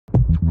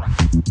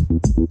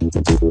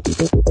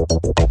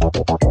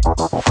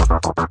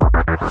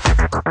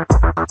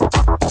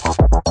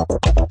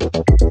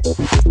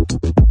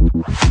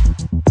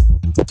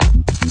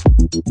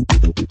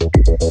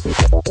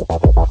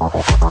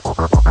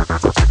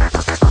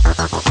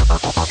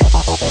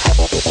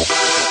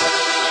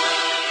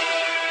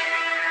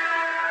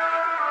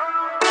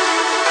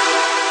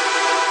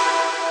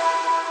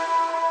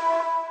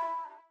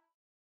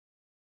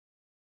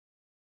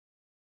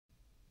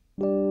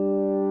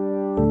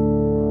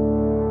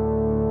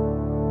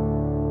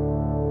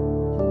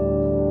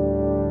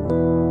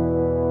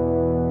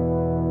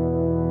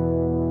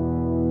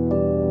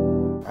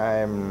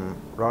I'm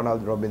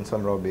Ronald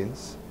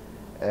Robbins,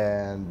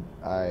 and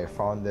I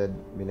founded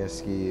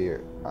Mineski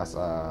as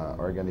an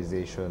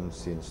organization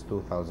since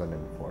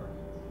 2004.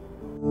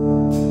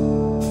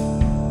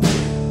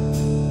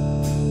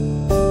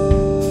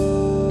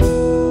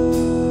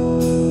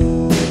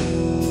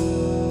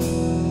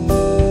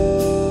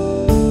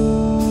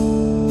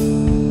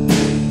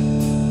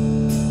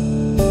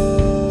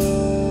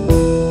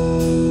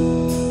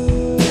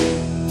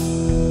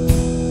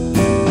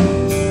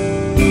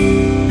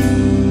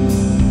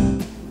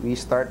 We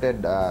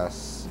started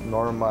as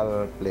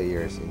normal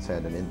players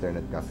inside an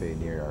internet cafe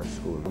near our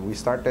school. We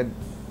started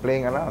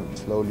playing around,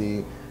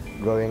 slowly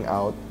growing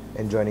out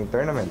and joining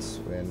tournaments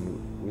when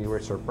we were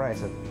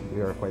surprised that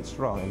we were quite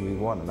strong and we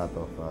won a lot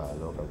of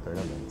local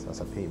tournaments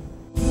as a team.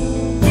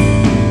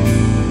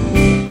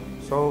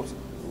 So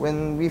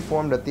when we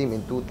formed the team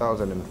in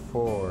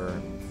 2004,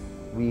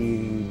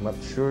 we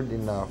matured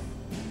enough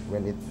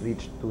when it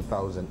reached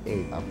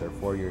 2008 after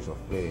 4 years of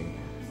playing.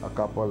 A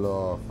couple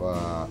of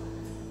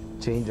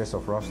changes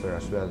of roster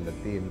as well in the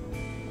team.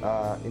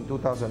 In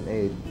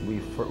 2008,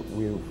 we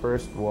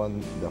first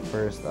won the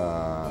first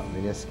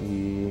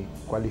Mineski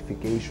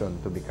qualification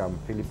to become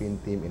Philippine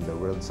team in the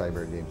World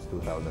Cyber Games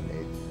 2008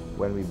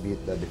 when we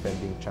beat the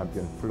defending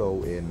champion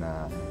Flow in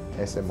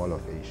SM Mall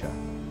of Asia.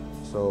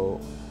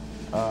 So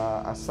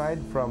aside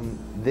from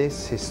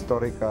this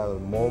historical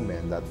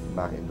moment that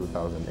back in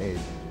 2008,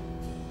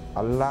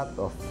 a lot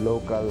of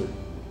local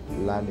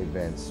LAN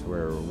events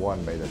were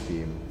won by the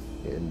team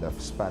in the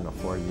span of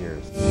 4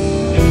 years.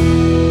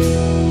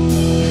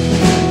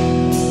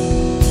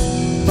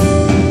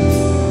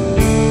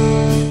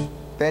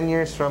 10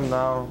 years from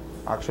now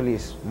actually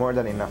is more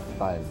than enough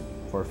time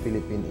for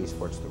Philippine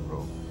esports to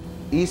grow.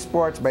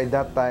 Esports by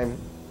that time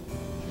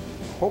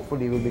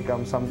hopefully will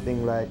become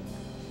something like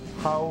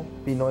how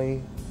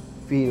Pinoy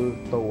feel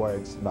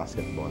towards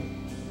basketball.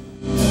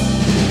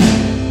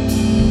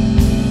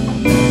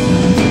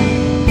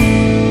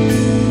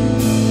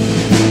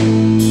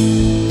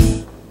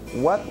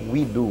 What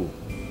we do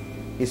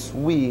is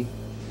we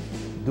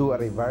do a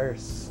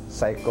reverse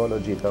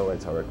psychology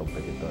towards our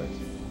competitors.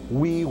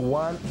 We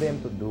want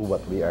them to do what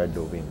we are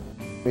doing.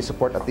 We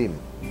support a team.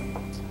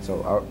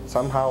 So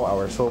somehow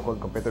our so-called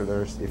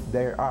competitors, if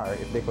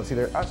they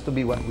consider us to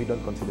be one, we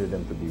don't consider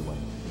them to be one.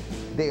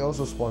 They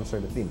also sponsor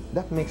the team.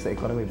 That makes the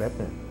economy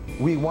better.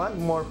 We want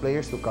more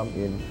players to come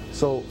in,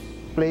 so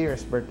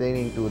players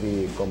pertaining to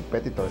the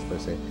competitors per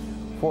se,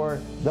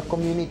 for the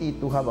community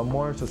to have a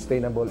more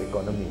sustainable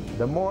economy.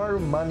 The more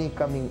money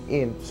coming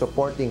in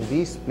supporting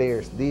these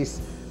players,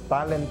 these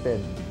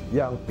talented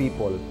young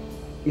people,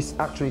 is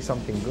actually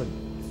something good.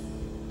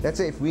 Let's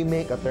say if we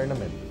make a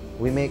tournament,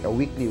 we make a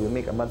weekly, we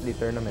make a monthly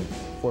tournament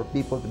for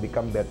people to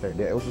become better.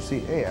 They also see,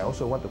 hey, I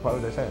also want to follow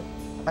their style.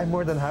 I'm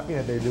more than happy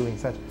that they're doing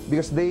such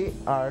because they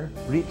are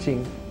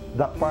reaching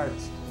the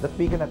parts that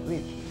we cannot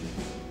reach.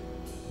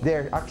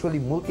 They're actually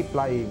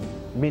multiplying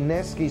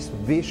Mineski's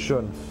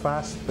vision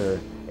faster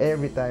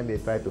every time they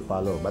try to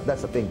follow. But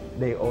that's the thing,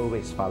 they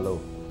always follow.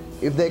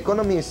 If the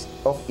economy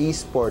of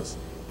esports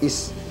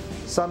is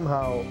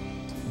somehow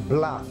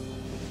blocked,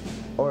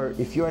 or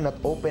if you are not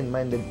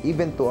open-minded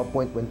even to a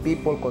point when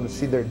people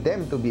consider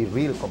them to be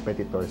real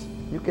competitors,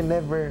 you can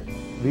never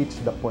reach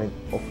the point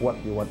of what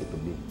you want it to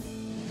be.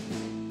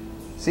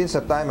 Since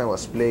the time I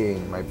was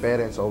playing, my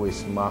parents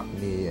always mocked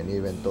me and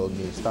even told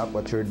me, stop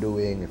what you're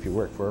doing. If you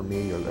work for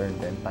me, you'll earn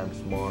 10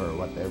 times more or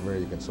whatever.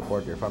 You can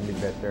support your family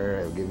better.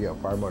 I'll give you a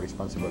far more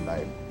responsible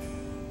life.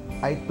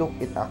 I took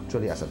it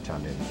actually as a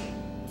challenge.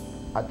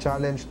 A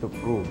challenge to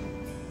prove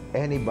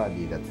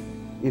anybody that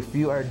if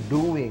you are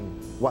doing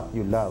what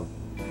you love,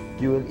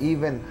 you will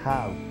even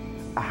have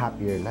a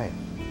happier life.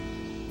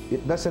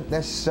 It doesn't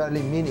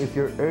necessarily mean if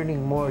you're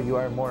earning more, you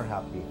are more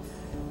happy.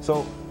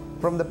 So,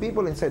 from the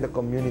people inside the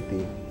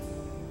community,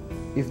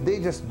 if they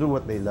just do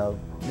what they love,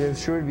 they'll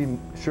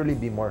surely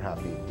be more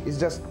happy. It's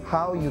just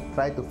how you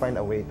try to find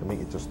a way to make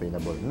it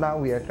sustainable. Now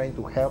we are trying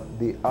to help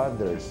the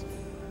others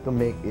to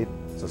make it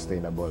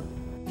sustainable.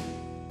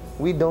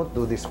 We don't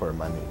do this for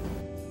money.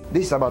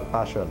 This is about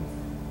passion.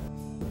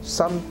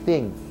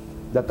 Something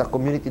that the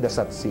community does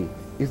not see.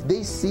 If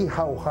they see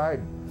how hard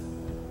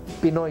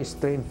Pinoys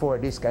train for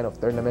this kind of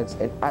tournaments,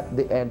 and at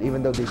the end,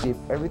 even though they give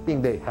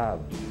everything they have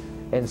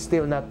and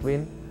still not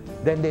win,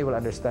 then they will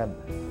understand,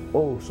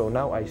 oh, so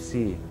now I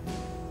see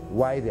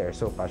why they are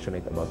so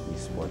passionate about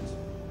esports.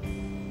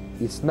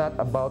 It's not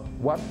about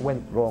what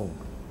went wrong,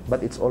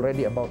 but it's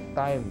already about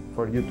time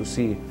for you to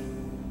see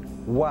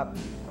what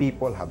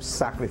people have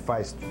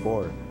sacrificed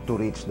for to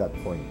reach that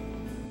point.